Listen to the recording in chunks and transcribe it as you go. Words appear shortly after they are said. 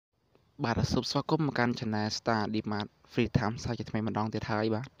បាទសូមស្វាគមន៍មកកាន់ Channel Star Demand Free Time សាជាថ្មីម្ដងទៀតហើយ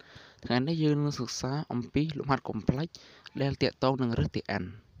បាទថ្ងៃនេះយើងនឹងសិក្សាអំពីលំហាត់កុំភ្លេចដែលតាក់ទងនឹងឫសទី n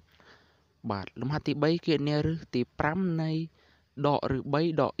បាទលំហាត់ទី3គណនាឫសទី5នៃដកឬ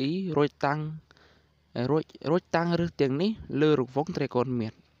3ដក e រួចតាំងឫសទាំងនេះលើរង្វង់ត្រីកោណមា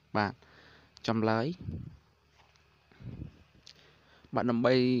ត្របាទចម្លើយបាទដើម្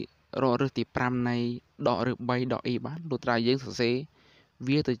បីរកឫសទី5នៃដកឬ3ដក e បាទលុះត្រាយើងសរសេរ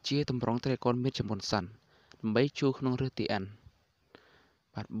វាទៅជាតម្រងត្រីកោណមាត្រចំនួនសិនដើម្បីជួរក្នុងឫសទី n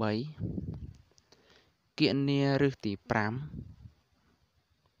បាទ3គណនាឫសទី5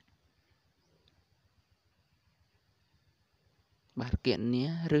បាទគណនា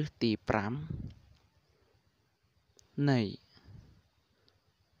ឫសទី5នៃ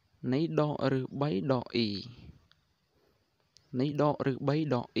ដកឬ3ដក e នៃដកឬ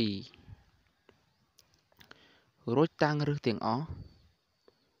3ដក e រួចតាំងឫសទាំងអស់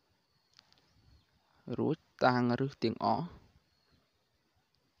រួចតាំងឫសទាំងអស់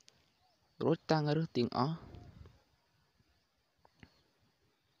រួចតាំងឫសទាំងអស់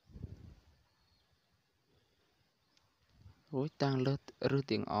រួចតាំងលើឫស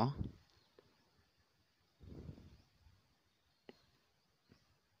ទាំងអស់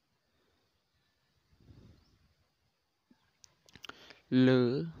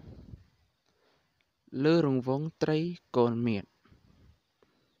លើរង្វង់ត្រីកោណមាត្រ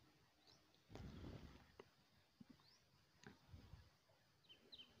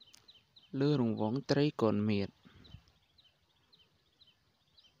លើរង្វង់ត្រីកោណមាត្រ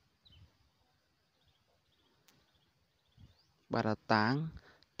បាទ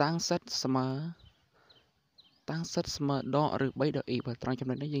តាំងសិតស្មើដកឬ3ដក e បាទត្រង់ចំ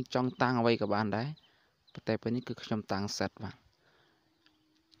ណុចនេះយើងចង់តាំងអ្វីក៏បានដែរប៉ុន្តែពេលនេះគឺខ្ញុំតាំងសិតបាទ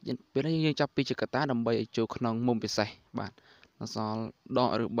ពេលនេះយើងចាប់ពីចកតាដើម្បីឲ្យចូលក្នុងមុំពិសេសបាទអសល់ដក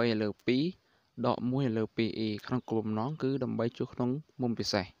ឬ3លើ2ដក1លើ 2e ក្នុងគោលបំណងគឺដើម្បីចូលក្នុងមុំពិ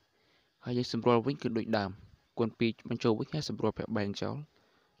សេសហើយយើងសម្រួលវិញគឺដូចដើមគុណ2បញ្ចូលវិញហើយសម្រួលបែងចោល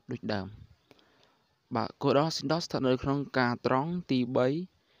ដូចដើមបាទគោលដកស៊ីនដកស្ថិតនៅក្នុងការត្រង់ទី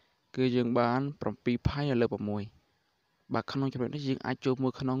3គឺយើងបាន7 ផាយលើ6បាទក្នុងចំណុចនេះយើងអាចចូលមួ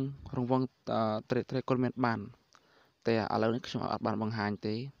យក្នុងរង្វង់ត្រីកុលមានបានតែឥឡូវនេះខ្ញុំអត់បានបង្ហាញ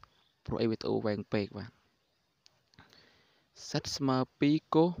ទេព្រោះអីវីដេអូវែងពេកបាទសិតស្មើ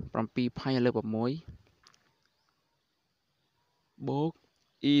2កុស7 ផាយលើ6បូក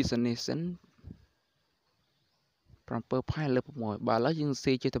e សន្និសិន7 ផាយលើ6បាទឥឡូវយើង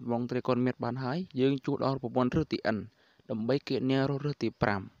សេជាតម្រងត្រីកោណមាត្របានហើយយើងជួសដល់ប្រព័ន្ធឫសទី n ដើម្បីគណនារកឫសទី5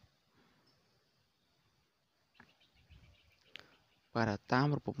បាទតាម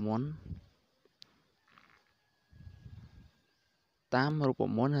រូបមន្ត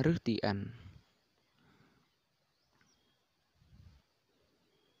ឫសទី n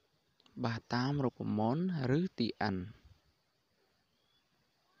បាទតាមរូបមន្តឫសទី n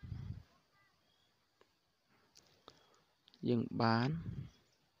យើងបាន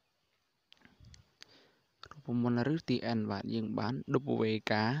រូបមន្តឫសទី n បាទយើងបាន w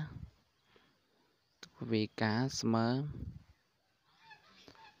កាស្មើ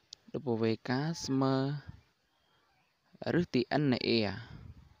ឫសទី n នៃ a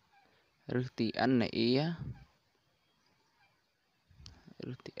ឫសទី n នៃ a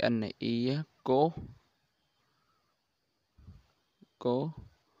កុស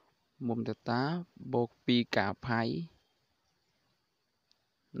មុំតតាបូក2កាផៃ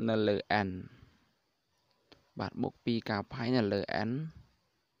នៅលើ n បាទបូក2កាផៃនៅលើ n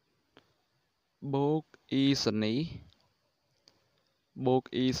បូក e ស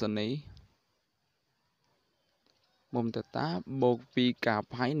នីមុំតតាបូក2កា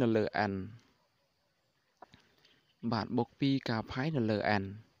ផៃនៅលើ n បាទបូក2កាផៃនៅលើ n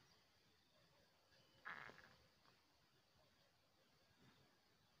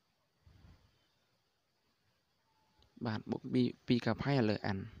បាទបូក2កាផៃនៅលើ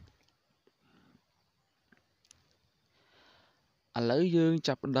n ឥឡូវយើង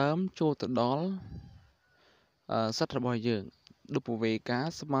ចាប់ផ្ដើមចូលទៅដល់សិតរបស់យើង w កា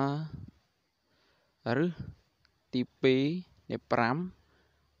ស្មើឬទី2នៃ5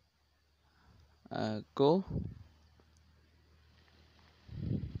កុស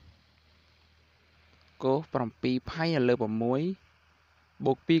7 ផាយលើ6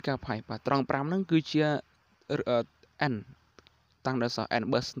បូក2កាផៃបាទត្រង់5ហ្នឹងគឺជា n តាំងដល់សល់ n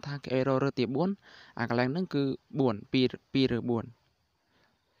បើសិនថាគេរករើទី4អាកន្លែងហ្នឹងគឺ4 2ឬ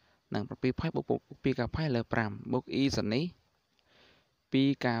4នឹង7 ផាយបូក2កាផៃលើ5បូក e សនេះ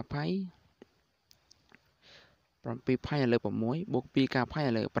2កាផៃ7 ផាយលើ6បូក2កាផៃ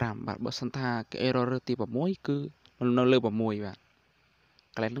លើ5បាទបើសិនថាគេរករើទី6គឺនៅលើ6បាទ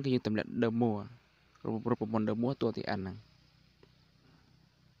កន្លែងហ្នឹងគឺយើងទម្លាក់ដើមមួរូបមន្តដើមមួតួទី n ហ្នឹង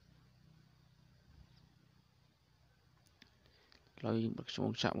ហើយយើងបិទខ្ទ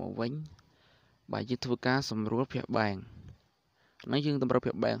ង់ចាក់មកវិញបាទយើងធ្វើការសម្រួលភាគបែងហ្នឹងយើងតម្រូវ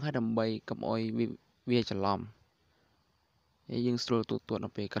ភាគបែងឲ្យដើម្បីកុំឲ្យវាច្រឡំហើយយើងស្រួលទូទាត់នៅ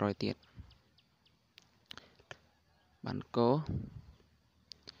ពេលក្រោយទៀតបានកោ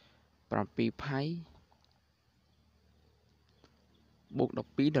7 ផៃបូក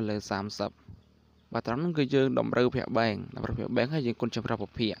 12 ដល់លើ 30 បាទត្រង់ហ្នឹងគឺយើងតម្រូវភាគបែងហើយយើងគុណចម្រុះព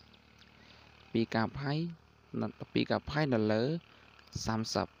ភាគ2 ការផៃ12 ការផៃដល់លើ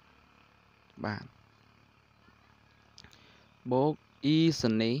 30 បាទបូក e ស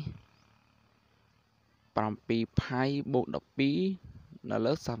នេះ 7 ផៃបូក 12 នៅ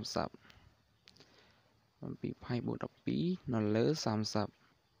លើ 30 7 ផៃបូក 12 នៅលើ 30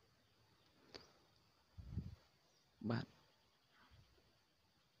 បាទឥ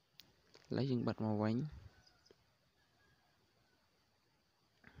ឡូវយើងបិទមកវិញ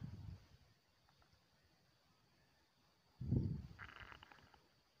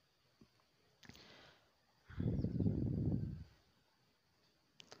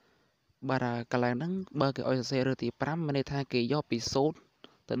បាទកន្លែងហ្នឹងបើគេឲ្យសរសេររើទី 5 មានន័យថាគេយកពី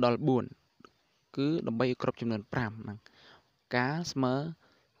0ទៅដល់ 4 គឺដើម្បីឲ្យគ្រប់ចំនួន 5 ហ្នឹងការស្មើ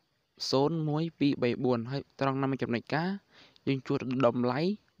 0 1 2 3 4 ហើយត្រង់ណាមួយចំណុចការយើងជួសតម្លៃ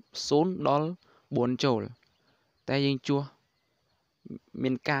 0 ដល់ 4 ចូលតែយើងជួសមា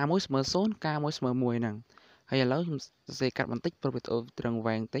នការមួយស្មើ 0 ការមួយស្មើ 1 ហ្នឹងហើយឥឡូវខ្ញុំសរសេរកាត់បន្តិចព្រោះវាត្រឹង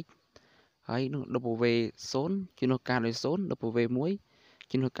វែងតិចហើយនោះ W0 ជំនួសការដោយ 0 W1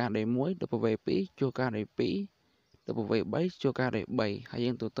 ជំនួសការដោយ 1 W2 ជួសការដោយ 2 W3 ជួសការដោយ 3 ហើយយើ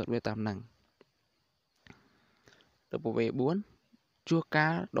ងទូទាត់វាតាមហ្នឹង W4 ជួសកា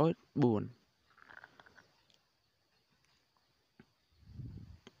រដោយ 4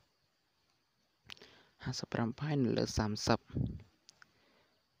 55 ផៃនៅលើ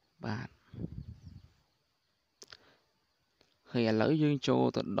 30 បាទហើយឥឡូវយើងចូល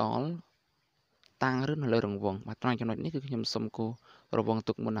ទៅដល់តាំងឬនៅលើរង្វង់បាទត្រង់ចំណុចនេះគឺខ្ញុំសុំគូរង្វង់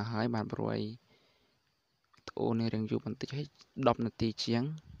ទុកមុនទៅហើយបាទព្រោះឲ្យត្អូននេះរៀងយូរបន្តិចហើយ10 នាទីជាង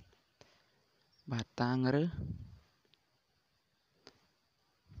បាទតាំងឬ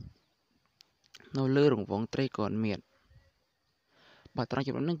នៅលើរង្វង់ត្រីកោណមៀតបាទត្រង់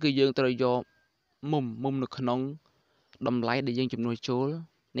ចំណុចហ្នឹងគឺយើងត្រូវយកមុំនៅក្នុងតម្លៃដែលយើងចំនួនចូល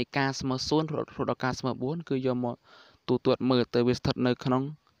នៃការស្មើ0រហូតដល់ការស្មើ4គឺយកមកទូទាត់មើលទៅវាស្ថិតនៅក្នុង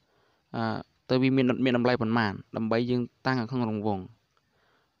ទៅវាមានតម្លៃប៉ុន្មានដើម្បីយើងតាំងនៅក្នុងរង្វង់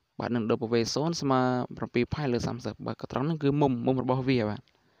បាទនឹង W0 ស្មើ 7 ផៃលើ 30 បាទក៏ត្រង់ហ្នឹងគឺមុំរបស់វាបាទ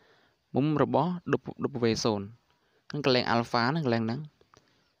មុំរបស់ W0 ហ្នឹងកន្លែង alpha ហ្នឹងកន្លែងហ្នឹង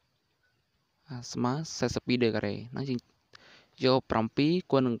ស្មើ42ដឺក្រេហ្នឹងយើងយក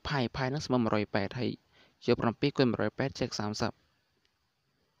7គុណនឹងផៃហ្នឹងស្មើ180ហើយយក7គុណ180ចែក30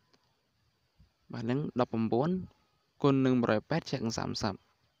បាទហ្នឹង19គុណនឹង180ចែកនឹង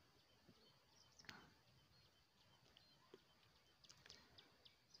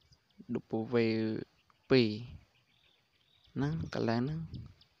30W2 ហ្នឹងកន្លែងហ្នឹង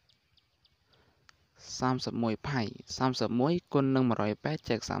31ផៃ31គុណនឹង180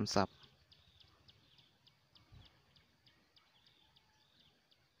ចែក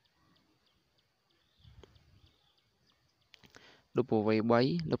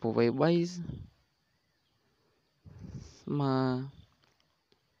30W3 ស្មើ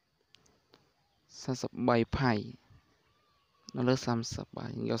43ផៃនៅលើ30បាទ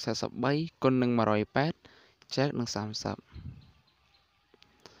យក43គុណនឹង180ចែកនឹង30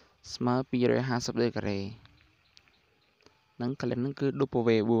ស្មើ250ដឺក្រេហ្នឹងកន្លែងហ្នឹងគឺ W4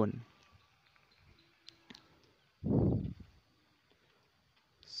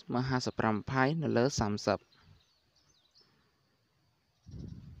 ស្មើ55ផៃនៅលើ30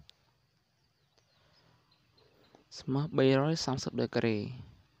ស្មើ330ដឺក្រេ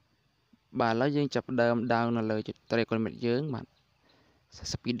បាទឥឡូវយើងចាប់ផ្ដើមដើរនៅលើត្រីកូណមៀតយើងបាទ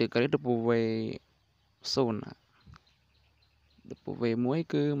42ដឺក្រេ W0 W1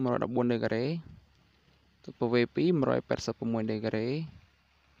 គឺ114ដឺក្រេ W2 186ដឺក្រេ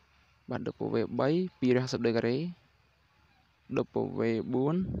បាទ W3 250ដឺក្រេ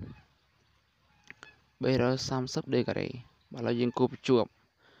W4 330ដឺក្រេបាទឥឡូវយើងគូបញ្ជួប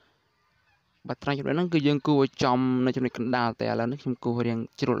បាទត្រង់ចំណុចហ្នឹងគឺយើងគូឲ្យចំនៅចំណុចកណ្ដាលតែឥឡូវនេះខ្ញុំគូរៀង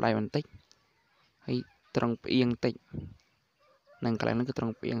ជ្រុលដៃបន្តិចហើយត្រង់ផ្អៀងតិចនឹងកន្លែងហ្នឹងគឺត្រ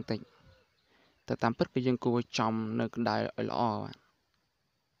ង់ផ្អៀងតិចតែតាមពិតគឺយើងគូឲ្យចំនៅកណ្ដាលឲ្យល្អបាទ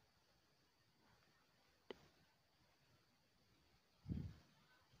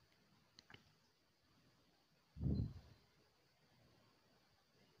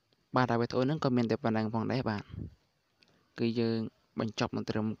បាទហើយវីដេអូហ្នឹងក៏មានតែប៉ុណ្្នឹងផងដែរបាទគឺយើងបញ្ចប់នឹង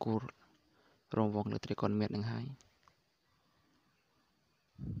ត្រឹមគូរងវងលើត្រីកោណមៀតនឹងហើយ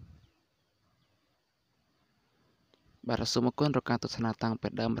បាទសូមអរគុណរកការទស្សនាតាំងពី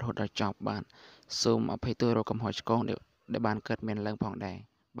ដើមរហូតដល់ចប់បាទសូមអភ័យទោសរកកំហុសឆ្គងដែលបានកើតមានឡើងផងដែរ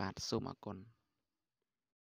បាទសូមអរគុណ